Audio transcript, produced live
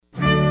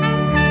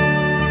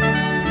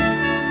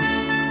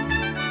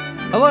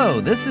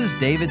Hello, this is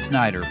David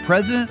Snyder,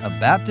 President of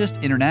Baptist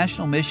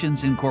International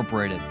Missions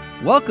Incorporated,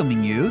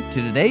 welcoming you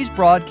to today's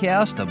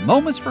broadcast of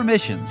Moments for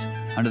Missions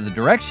under the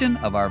direction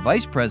of our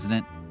Vice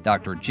President,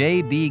 Dr.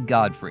 J.B.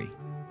 Godfrey.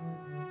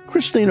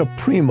 Christina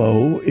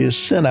Primo is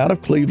sent out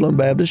of Cleveland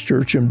Baptist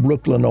Church in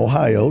Brooklyn,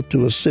 Ohio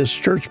to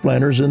assist church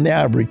planters in the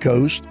Ivory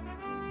Coast.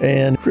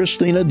 And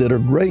Christina did a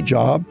great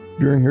job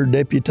during her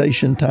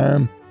deputation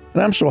time.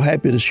 And I'm so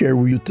happy to share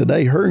with you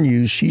today her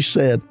news. She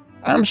said,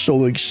 "I'm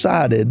so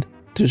excited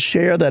to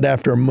share that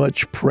after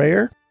much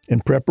prayer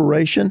and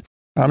preparation,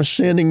 I'm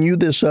sending you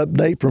this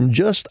update from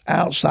just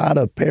outside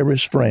of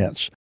Paris,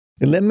 France.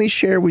 And let me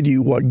share with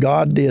you what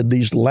God did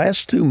these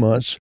last 2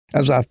 months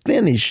as I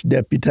finished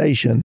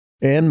deputation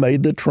and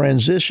made the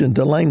transition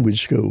to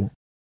language school.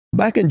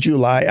 Back in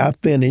July, I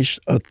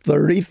finished a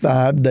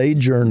 35-day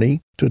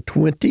journey to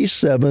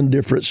 27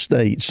 different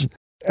states.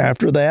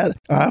 After that,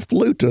 I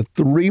flew to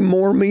 3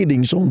 more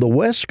meetings on the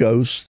West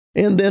Coast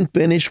and then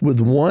finished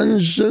with 1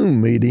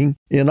 Zoom meeting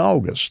in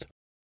August.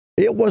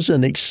 It was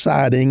an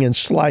exciting and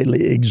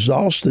slightly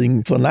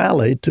exhausting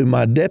finale to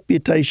my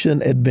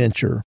deputation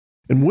adventure.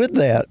 And with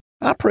that,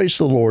 I praise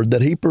the Lord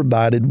that He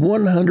provided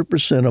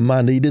 100% of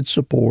my needed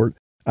support.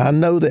 I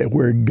know that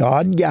where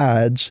God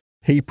guides,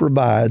 He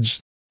provides.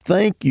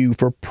 Thank you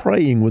for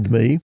praying with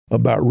me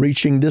about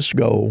reaching this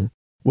goal.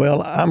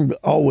 Well, I'm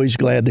always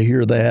glad to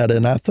hear that,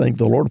 and I thank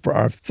the Lord for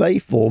our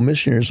faithful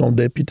missionaries on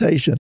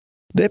deputation.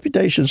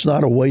 Deputation is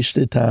not a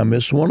wasted time.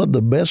 It's one of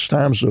the best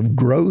times of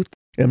growth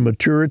and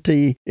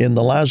maturity in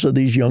the lives of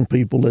these young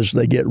people as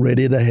they get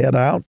ready to head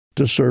out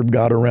to serve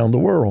God around the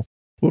world.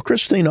 Well,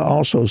 Christina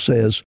also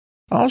says,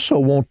 "I also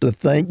want to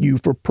thank you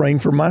for praying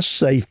for my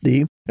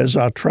safety as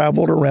I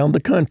traveled around the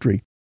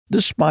country.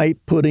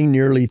 Despite putting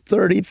nearly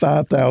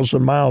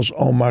 35,000 miles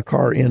on my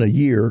car in a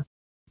year,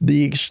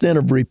 the extent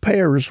of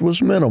repairs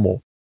was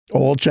minimal.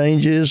 Oil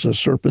changes, a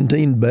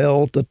serpentine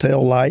belt, a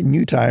tail light,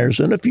 new tires,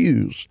 and a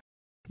fuse.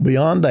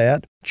 Beyond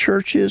that,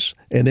 churches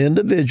and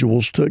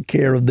individuals took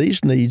care of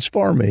these needs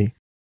for me.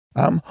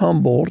 I'm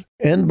humbled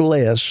and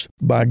blessed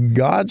by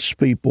God's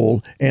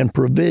people and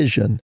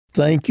provision.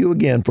 Thank you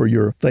again for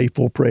your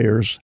faithful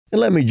prayers."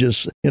 And let me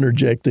just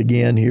interject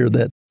again here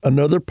that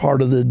another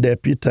part of the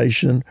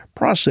deputation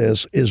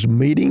process is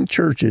meeting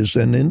churches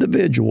and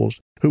individuals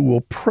who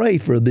will pray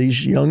for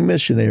these young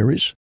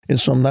missionaries, and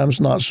sometimes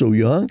not so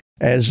young,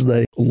 as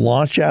they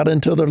launch out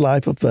into their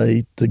life of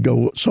faith to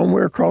go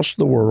somewhere across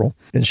the world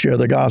and share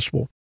the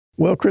gospel.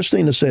 Well,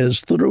 Christina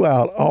says,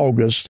 throughout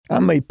August, I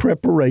made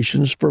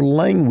preparations for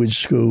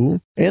language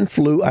school and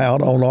flew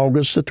out on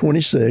August the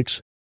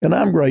 26th, and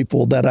I'm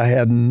grateful that I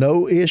had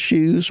no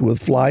issues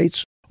with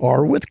flights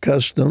or with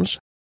customs.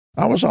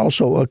 I was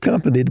also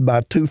accompanied by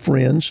 2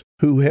 friends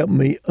who helped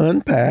me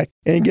unpack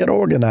and get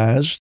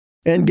organized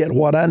and get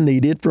what I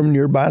needed from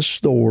nearby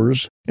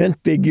stores and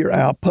figure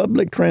out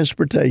public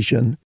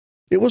transportation.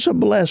 It was a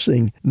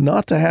blessing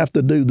not to have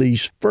to do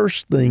these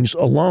first things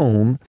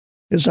alone,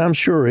 as I'm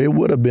sure it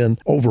would have been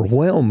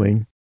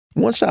overwhelming.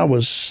 Once I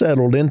was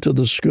settled into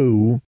the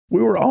school,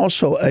 we were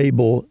also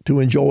able to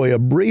enjoy a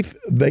brief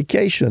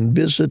vacation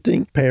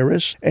visiting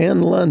Paris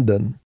and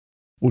London.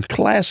 Well,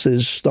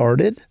 classes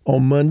started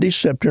on Monday,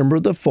 September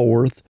the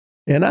 4th,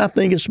 and I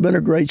think it's been a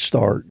great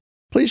start.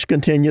 Please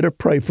continue to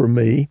pray for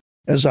me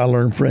as I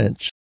learn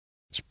French.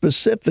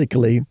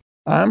 Specifically,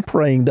 I'm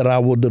praying that I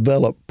will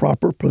develop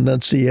proper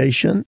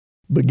pronunciation,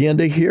 begin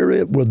to hear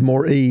it with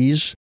more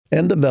ease,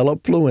 and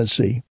develop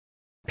fluency.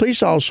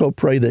 Please also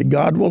pray that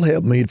God will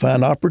help me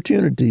find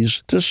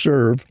opportunities to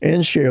serve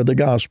and share the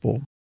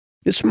gospel.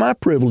 It's my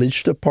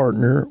privilege to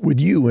partner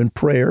with you in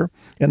prayer,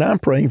 and I'm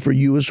praying for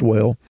you as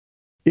well.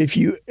 If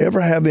you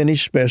ever have any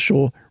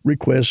special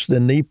requests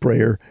and need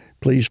prayer,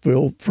 please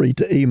feel free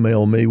to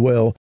email me.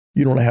 Well,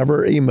 you don't have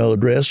our email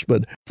address,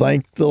 but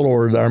thank the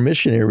Lord, our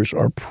missionaries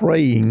are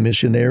praying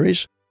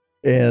missionaries.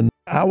 And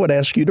I would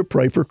ask you to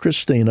pray for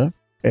Christina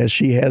as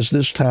she has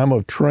this time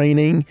of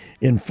training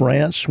in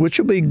France, which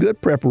will be good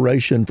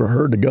preparation for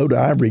her to go to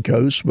Ivory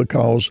Coast,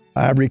 because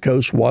Ivory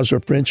Coast was a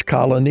French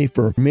colony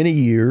for many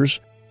years.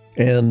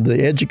 And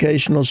the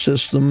educational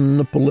system,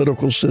 the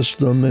political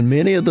system, and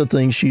many of the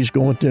things she's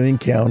going to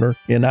encounter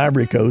in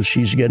Ivory Coast,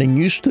 she's getting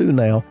used to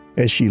now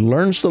as she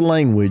learns the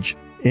language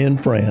in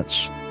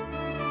France.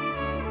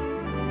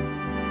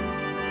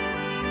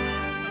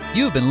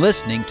 You've been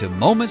listening to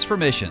Moments for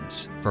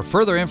Missions. For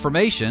further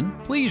information,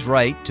 please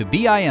write to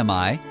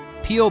BIMI,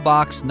 P.O.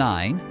 Box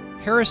 9,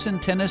 Harrison,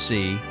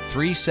 Tennessee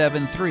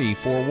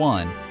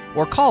 37341,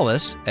 or call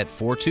us at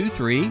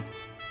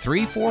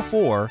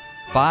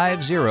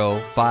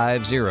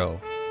 423-344-5050,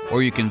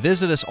 or you can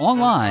visit us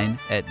online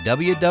at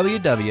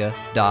www.bimi.org.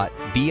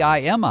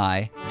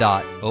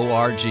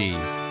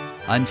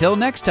 Until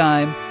next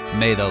time,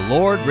 may the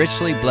Lord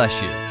richly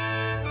bless you.